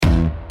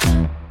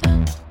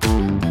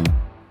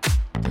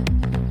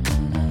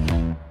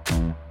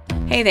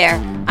Hey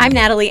there, I'm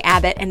Natalie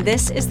Abbott, and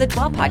this is the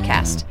Dwell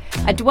Podcast.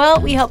 At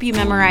Dwell, we help you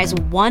memorize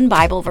one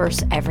Bible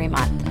verse every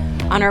month.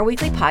 On our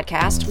weekly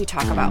podcast, we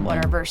talk about what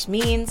our verse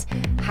means,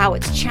 how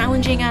it's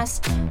challenging us,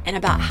 and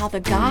about how the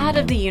God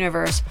of the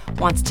universe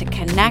wants to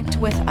connect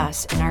with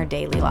us in our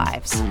daily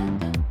lives.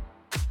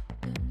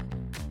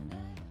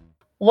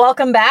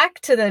 Welcome back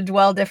to the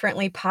Dwell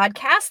Differently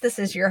podcast. This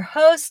is your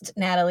host,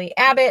 Natalie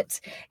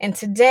Abbott, and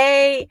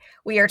today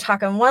we are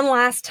talking one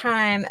last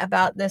time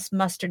about this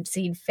mustard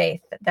seed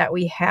faith that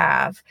we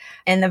have.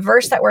 And the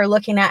verse that we're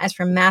looking at is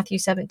from Matthew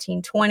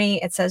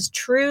 17:20. It says,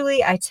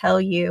 "Truly I tell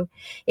you,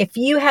 if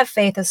you have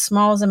faith as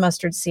small as a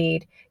mustard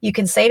seed, you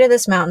can say to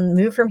this mountain,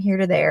 'Move from here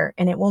to there,'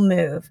 and it will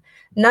move.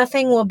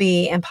 Nothing will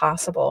be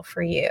impossible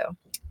for you."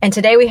 And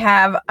today we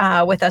have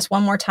with us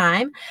one more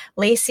time,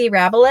 Lacey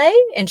Rabelais,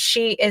 and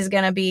she is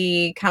going to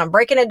be kind of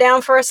breaking it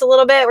down for us a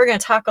little bit. We're going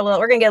to get a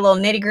little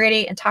nitty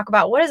gritty and talk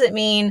about what does it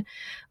mean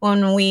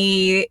when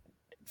we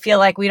feel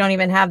like we don't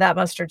even have that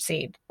mustard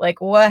seed?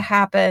 Like what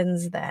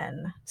happens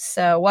then?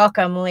 So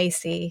welcome,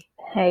 Lacey.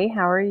 Hey,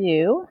 how are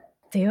you?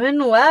 Doing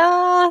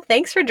well.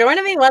 Thanks for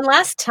joining me one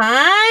last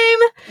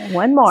time.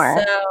 One more.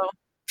 So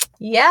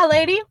yeah,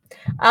 lady.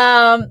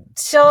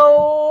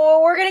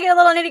 So we're going to get a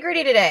little nitty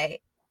gritty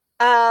today.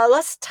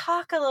 Let's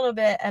talk a little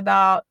bit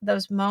about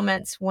those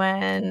moments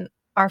when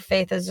our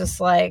faith is just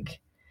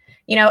like,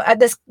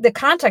 the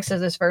context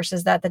of this verse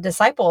is that the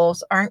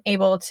disciples aren't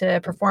able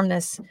to perform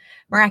this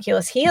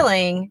miraculous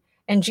healing.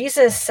 And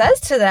Jesus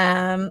says to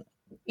them,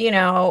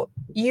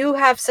 you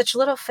have such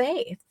little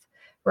faith,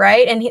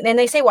 right? And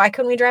they say, why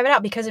couldn't we drive it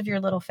out? Because of your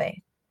little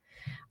faith.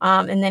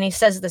 And then he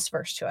says this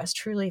verse to us,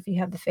 truly, if you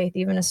have the faith,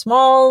 even as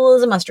small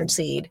as a mustard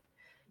seed,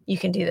 you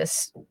can do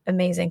this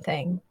amazing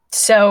thing.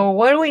 So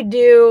what do we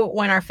do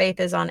when our faith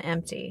is on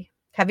empty?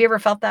 Have you ever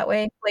felt that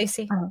way,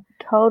 Lacey?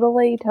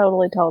 Totally.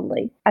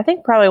 I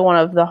think probably one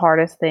of the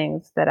hardest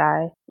things that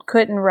I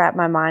couldn't wrap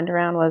my mind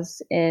around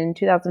was in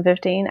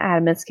 2015, I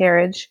had a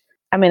miscarriage.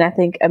 I mean, I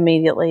think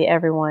immediately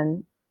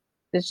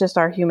it's just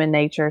our human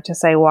nature to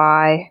say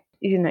why.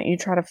 You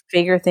try to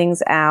figure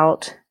things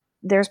out.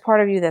 There's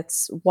part of you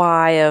that's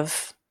why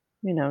of,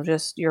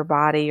 just your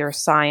body or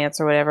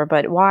science or whatever,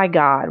 but why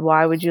God?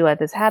 Why would you let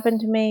this happen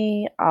to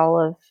me? All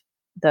of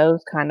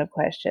those kind of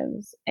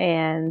questions.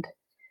 And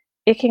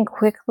it can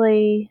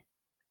quickly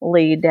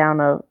lead down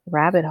a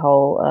rabbit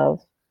hole of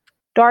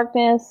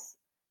darkness.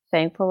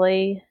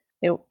 Thankfully,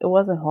 it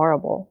wasn't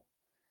horrible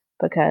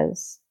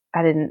because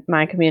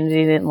my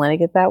community didn't let it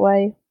get that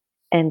way.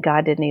 And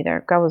God didn't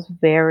either. God was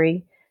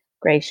very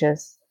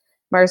gracious,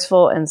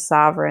 merciful, and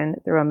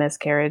sovereign through a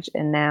miscarriage.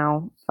 And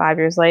now 5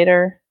 years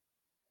later,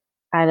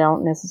 I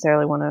don't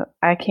necessarily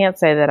I can't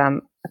say that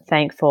I'm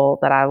thankful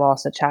that I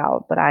lost a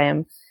child, but I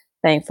am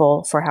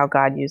thankful for how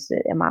God used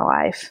it in my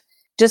life.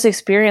 Just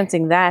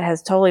experiencing that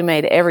has totally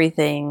made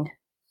everything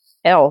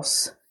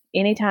else.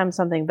 Anytime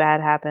something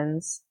bad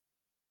happens,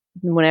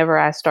 whenever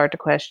I start to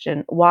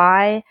question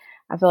why,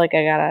 I feel like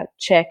I got a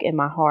check in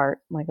my heart,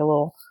 like a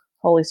little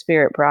Holy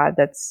Spirit prod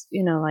that's,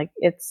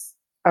 it's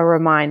a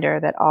reminder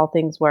that all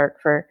things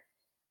work for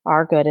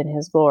our good and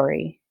His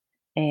glory.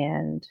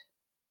 And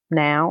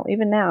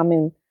even now, I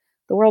mean,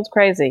 the world's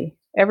crazy.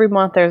 Every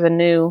month there's a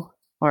new,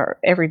 or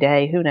every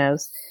day, who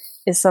knows,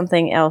 is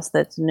something else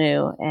that's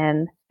new.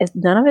 And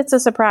none of it's a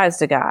surprise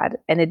to God.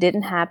 And it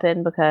didn't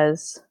happen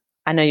because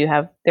I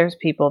know there's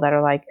people that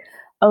are like,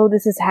 oh,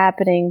 this is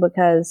happening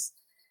because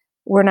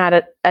we don't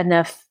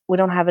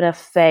have enough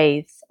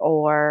faith,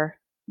 or,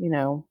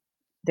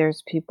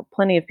 there's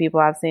plenty of people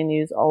I've seen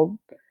use Old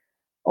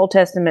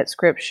Testament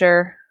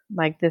scripture,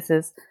 like this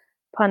is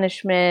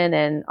punishment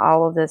and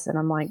all of this. And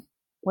I'm like,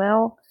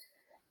 well,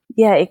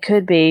 yeah, it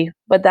could be,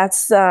 but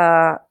that's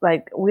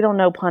we don't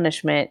know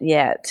punishment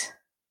yet.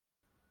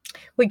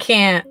 We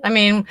can't. I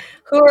mean,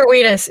 who are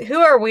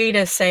we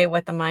to say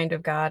what the mind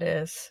of God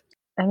is?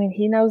 I mean,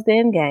 He knows the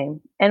end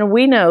game. And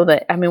we know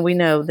that, we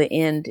know the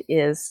end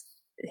is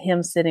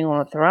Him sitting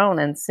on a throne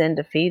and sin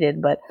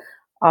defeated, but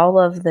all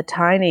of the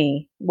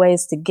tiny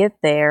ways to get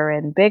there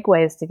and big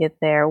ways to get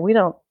there, we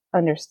don't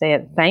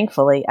understand.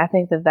 Thankfully, I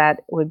think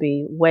that would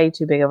be way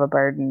too big of a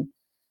burden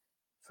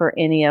for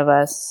any of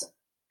us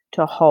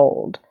to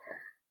hold.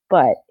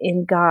 But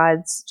in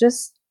God's,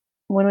 just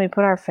when we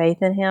put our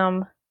faith in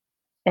Him,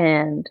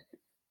 and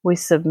we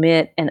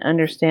submit and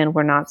understand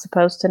we're not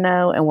supposed to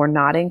know and we're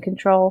not in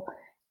control,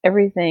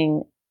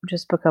 everything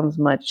just becomes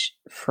much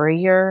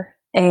freer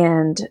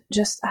and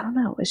just, I don't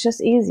know, it's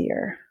just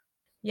easier.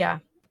 Yeah.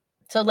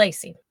 So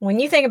Lacey, when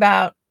you think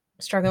about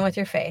struggling with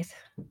your faith,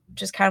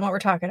 which is kind of what we're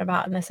talking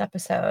about in this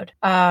episode,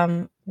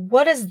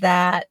 what does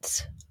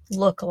that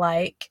look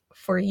like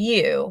for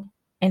you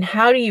and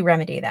how do you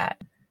remedy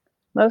that?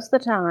 Most of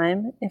the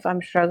time, if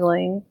I'm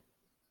struggling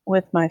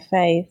with my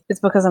faith, it's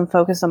because I'm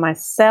focused on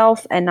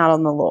myself and not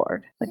on the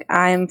Lord. Like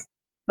I'm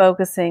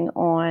focusing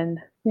on,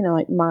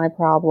 my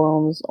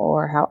problems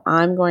or how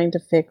I'm going to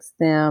fix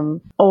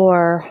them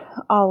or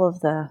all of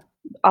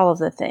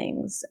the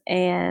things.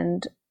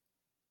 And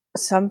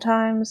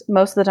sometimes,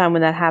 most of the time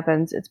when that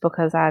happens, it's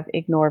because I've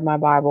ignored my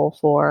Bible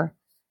for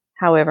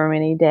however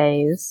many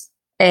days.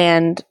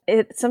 And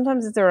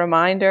sometimes it's a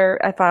reminder.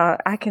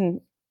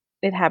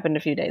 It happened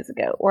a few days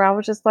ago where I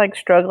was just like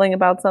struggling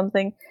about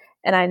something.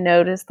 And I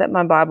noticed that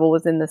my Bible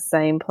was in the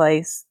same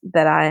place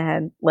that I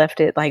had left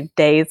it like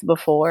days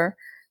before,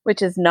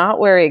 which is not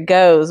where it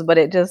goes, but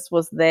it just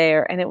was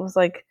there. And it was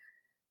like,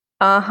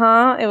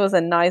 it was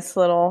a nice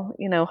little,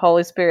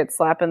 Holy Spirit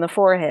slap in the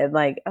forehead.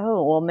 Like,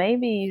 oh, well,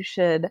 maybe you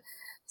should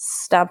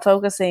stop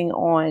focusing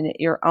on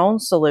your own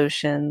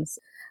solutions,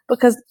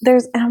 because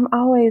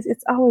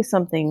it's always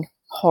something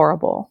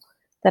horrible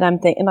that I'm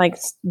thinking, like,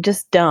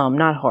 just dumb,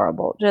 not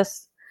horrible,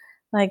 just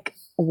like,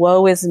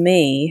 woe is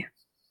me.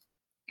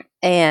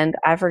 And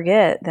I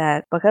forget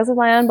that because of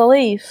my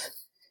unbelief,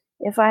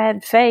 if I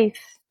had faith,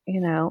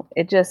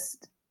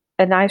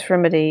 a nice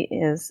remedy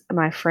is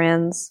my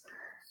friends.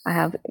 I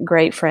have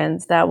great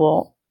friends that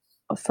will,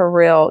 for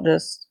real,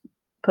 just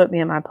put me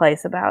in my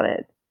place about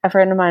it. A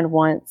friend of mine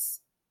once,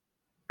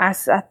 I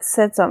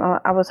said something,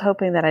 I was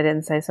hoping that I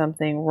didn't say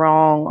something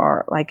wrong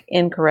or like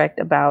incorrect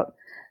about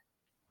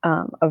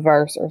a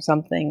verse or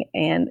something.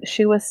 And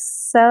she was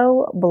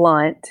so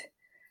blunt,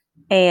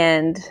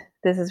 and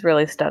this has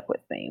really stuck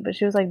with me. But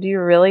she was like, do you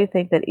really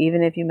think that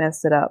even if you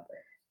messed it up,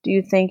 do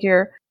you think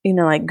you're,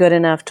 like good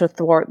enough to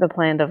thwart the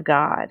plan of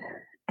God?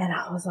 And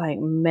I was like,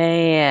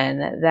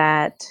 man,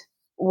 that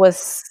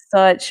was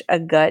such a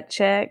gut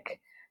check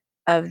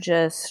of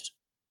just,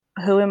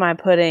 who am I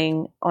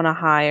putting on a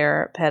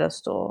higher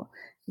pedestal?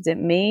 Is it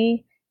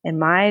me and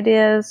my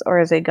ideas, or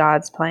is it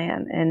God's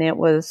plan? And it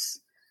was,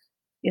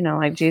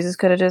 like Jesus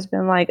could have just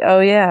been like, oh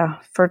yeah,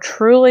 for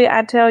truly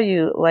I tell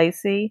you,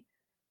 Lacey,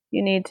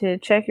 you need to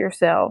check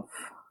yourself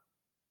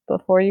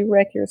before you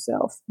wreck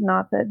yourself.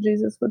 Not that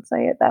Jesus would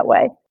say it that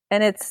way.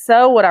 And it's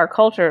so what our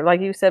culture,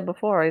 like you said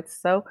before, it's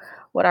so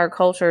what our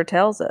culture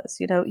tells us.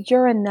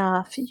 You're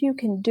enough. You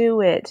can do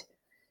it.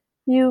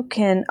 You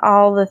can,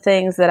 all the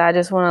things that I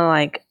just want to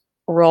like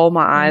roll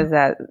my eyes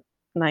at,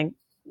 like,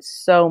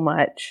 so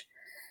much.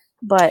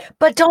 But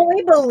don't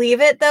we believe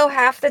it though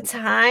half the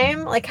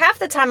time? Like half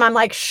the time I'm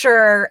like,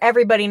 sure,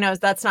 everybody knows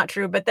that's not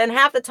true. But then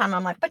half the time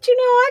I'm like, but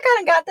I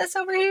kind of got this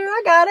over here.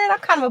 I got it. I'm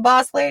kind of a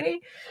boss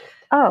lady.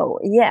 Oh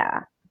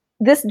yeah.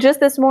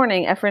 This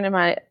morning, a friend of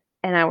mine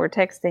and I were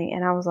texting,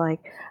 and I was like,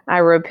 I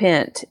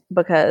repent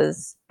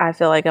because I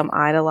feel like I'm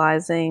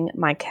idolizing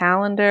my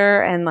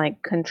calendar and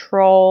like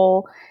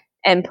control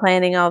and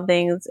planning all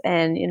things.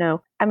 And,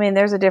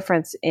 there's a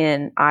difference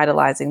in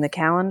idolizing the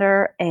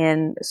calendar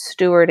and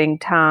stewarding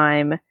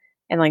time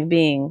and like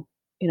being,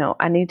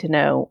 I need to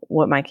know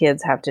what my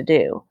kids have to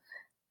do,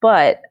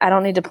 but I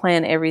don't need to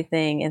plan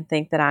everything and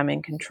think that I'm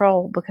in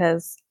control,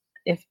 because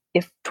if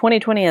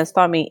 2020 has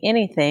taught me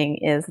anything,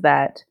 is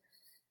that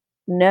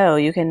no,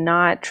 you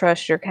cannot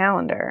trust your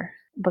calendar,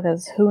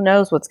 because who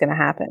knows what's going to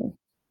happen.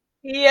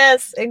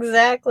 Yes,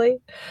 exactly.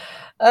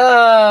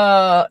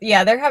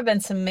 Yeah, there have been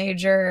some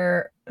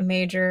major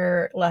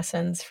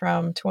lessons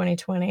from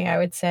 2020, I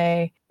would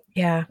say.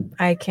 Yeah,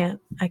 I can't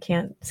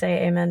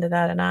say amen to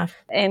that enough.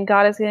 And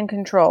God is in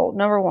control.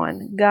 Number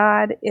one,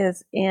 God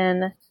is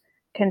in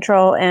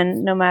control.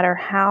 And no matter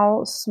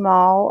how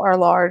small or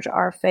large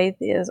our faith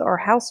is, or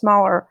how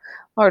small or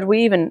large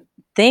we even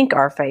think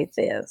our faith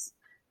is,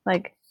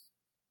 like,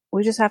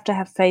 we just have to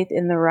have faith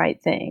in the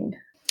right thing.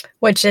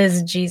 Which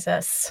is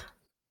Jesus.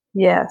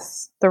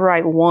 Yes, the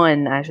right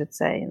one, I should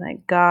say.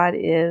 Like, God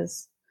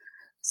is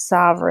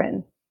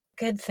sovereign.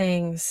 Good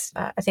things.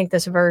 I think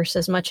this verse,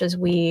 as much as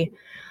we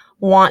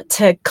want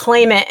to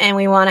claim it and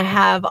we want to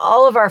have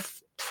all of our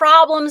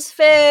problems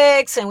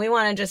fixed and we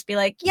want to just be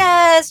like,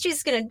 yes, Jesus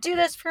is going to do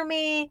this for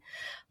me.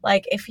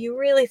 Like, if you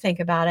really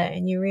think about it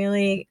and you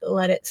really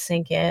let it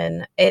sink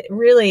in, it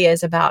really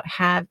is about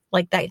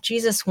that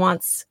Jesus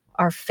wants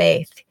our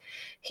faith.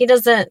 He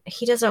doesn't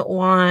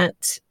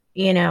want,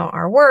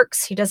 our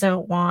works. He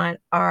doesn't want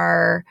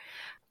our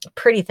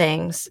pretty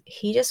things.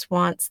 He just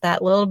wants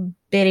that little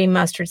bitty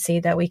mustard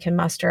seed that we can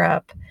muster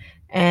up.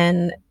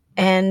 And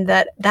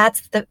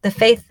that's the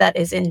faith that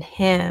is in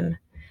him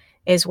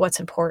is what's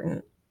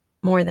important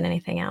more than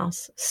anything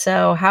else.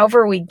 So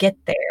however we get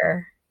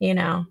there,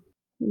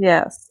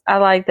 Yes, I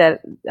like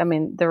that.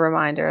 The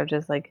reminder of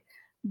just like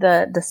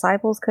the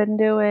disciples couldn't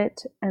do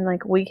it, and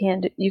like we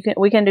can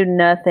do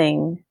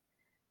nothing.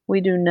 We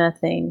do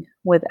nothing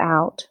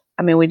without.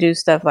 We do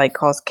stuff like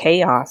cause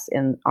chaos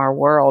in our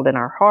world and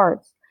our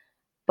hearts,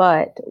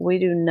 but we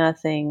do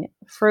nothing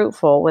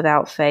fruitful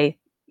without faith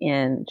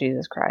in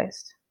Jesus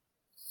Christ.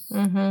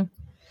 Mm-hmm.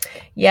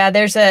 Yeah,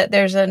 there's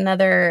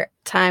another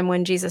time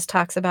when Jesus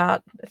talks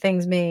about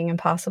things being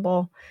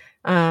impossible.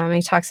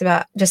 He talks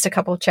about just a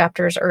couple of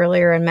chapters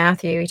earlier in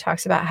Matthew. He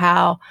talks about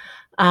how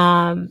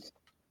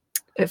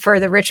for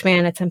the rich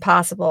man, it's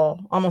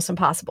almost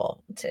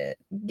impossible to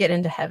get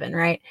into heaven,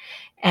 right?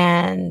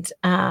 And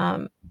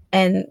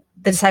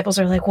the disciples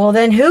are like, well,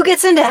 then who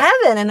gets into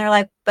heaven? And they're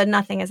like, but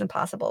nothing is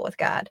impossible with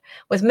God.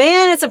 With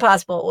man, it's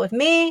impossible. With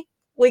me,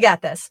 we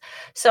got this.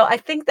 So I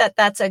think that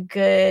that's a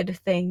good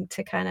thing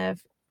to kind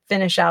of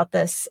finish out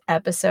this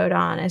episode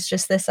on. It's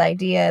just this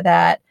idea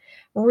that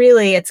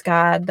really it's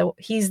God.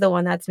 He's the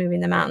one that's moving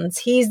the mountains.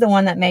 He's the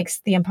one that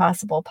makes the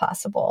impossible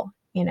possible,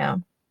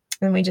 and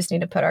we just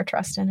need to put our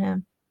trust in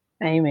him.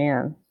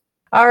 Amen.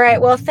 All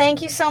right. Well,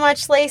 thank you so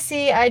much,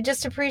 Lacey. I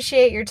just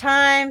appreciate your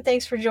time.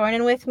 Thanks for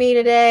joining with me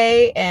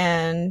today,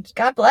 and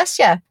God bless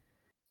you.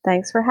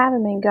 Thanks for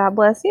having me. God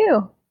bless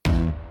you.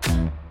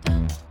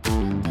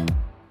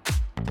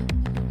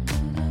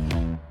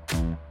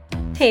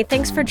 Hey,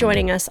 thanks for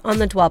joining us on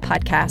the Dwell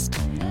Podcast.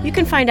 You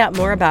can find out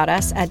more about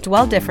us at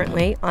Dwell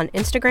Differently on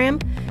Instagram,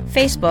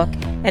 Facebook,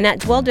 and at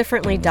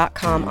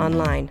dwelldifferently.com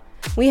online.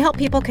 We help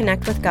people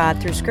connect with God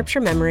through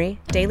scripture memory,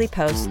 daily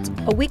posts,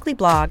 a weekly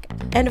blog,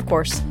 and of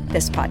course,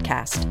 this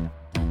podcast.